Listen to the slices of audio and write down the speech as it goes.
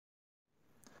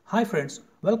Hi friends,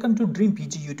 welcome to Dream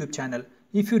PG YouTube channel.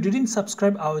 If you didn't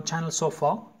subscribe our channel so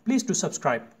far, please do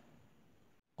subscribe.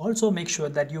 Also make sure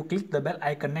that you click the bell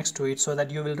icon next to it so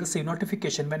that you will receive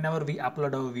notification whenever we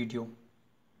upload our video.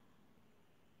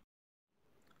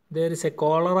 There is a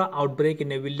cholera outbreak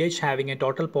in a village having a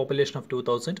total population of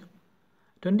 2000.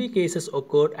 20 cases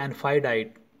occurred and 5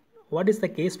 died. What is the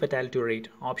case fatality rate?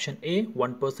 Option A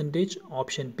 1%,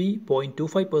 option B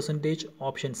 0.25%,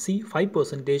 option C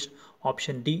 5%,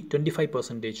 option D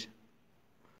 25%.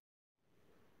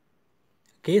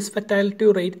 Case fatality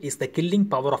rate is the killing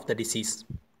power of the disease.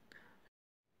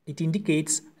 It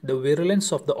indicates the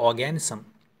virulence of the organism.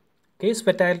 Case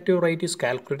fatality rate is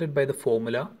calculated by the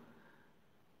formula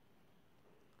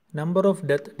number of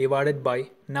deaths divided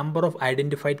by number of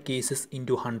identified cases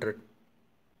into 100.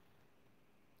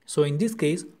 So in this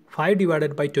case 5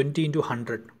 divided by 20 into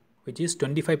 100, which is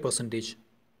 25%.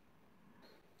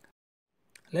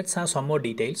 Let's have some more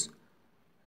details.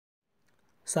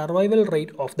 Survival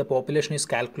rate of the population is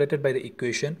calculated by the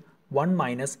equation 1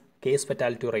 minus case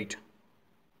fatality rate.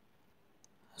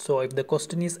 So if the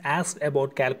question is asked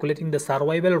about calculating the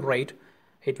survival rate,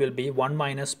 it will be 1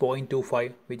 minus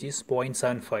 0.25, which is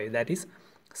 0.75. That is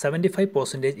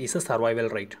 75% is a survival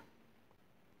rate.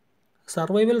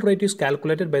 Survival rate is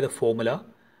calculated by the formula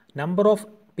number of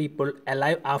people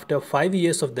alive after 5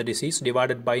 years of the disease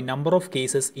divided by number of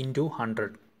cases into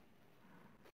 100.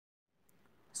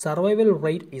 Survival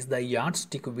rate is the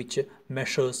yardstick which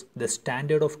measures the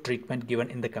standard of treatment given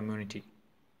in the community.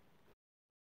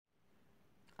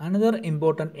 Another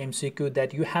important MCQ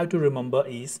that you have to remember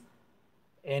is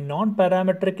a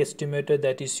non-parametric estimator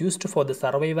that is used for the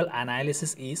survival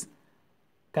analysis is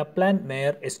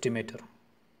Kaplan-Meier estimator.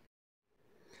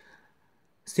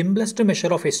 Simplest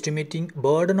measure of estimating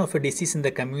burden of a disease in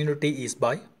the community is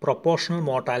by proportional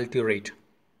mortality rate.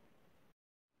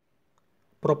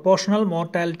 Proportional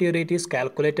mortality rate is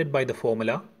calculated by the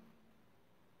formula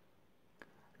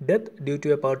death due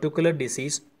to a particular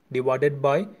disease divided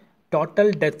by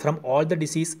total death from all the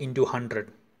disease into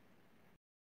 100.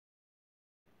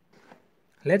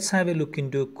 Let's have a look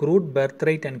into crude birth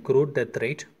rate and crude death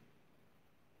rate.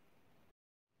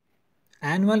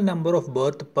 Annual number of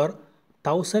birth per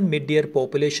 1000 mid-year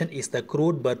population is the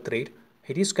crude birth rate.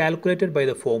 It is calculated by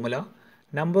the formula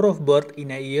number of birth in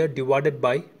a year divided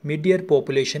by mid-year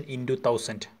population into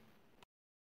 1000.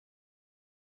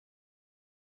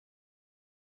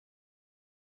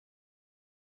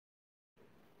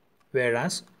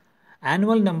 Whereas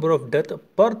annual number of death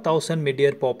per 1000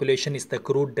 mid-year population is the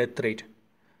crude death rate.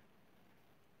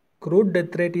 Crude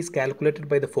death rate is calculated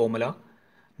by the formula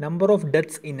number of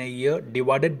deaths in a year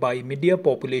divided by mid-year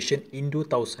population into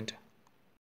 1000.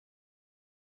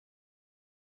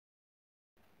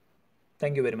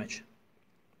 Thank you very much.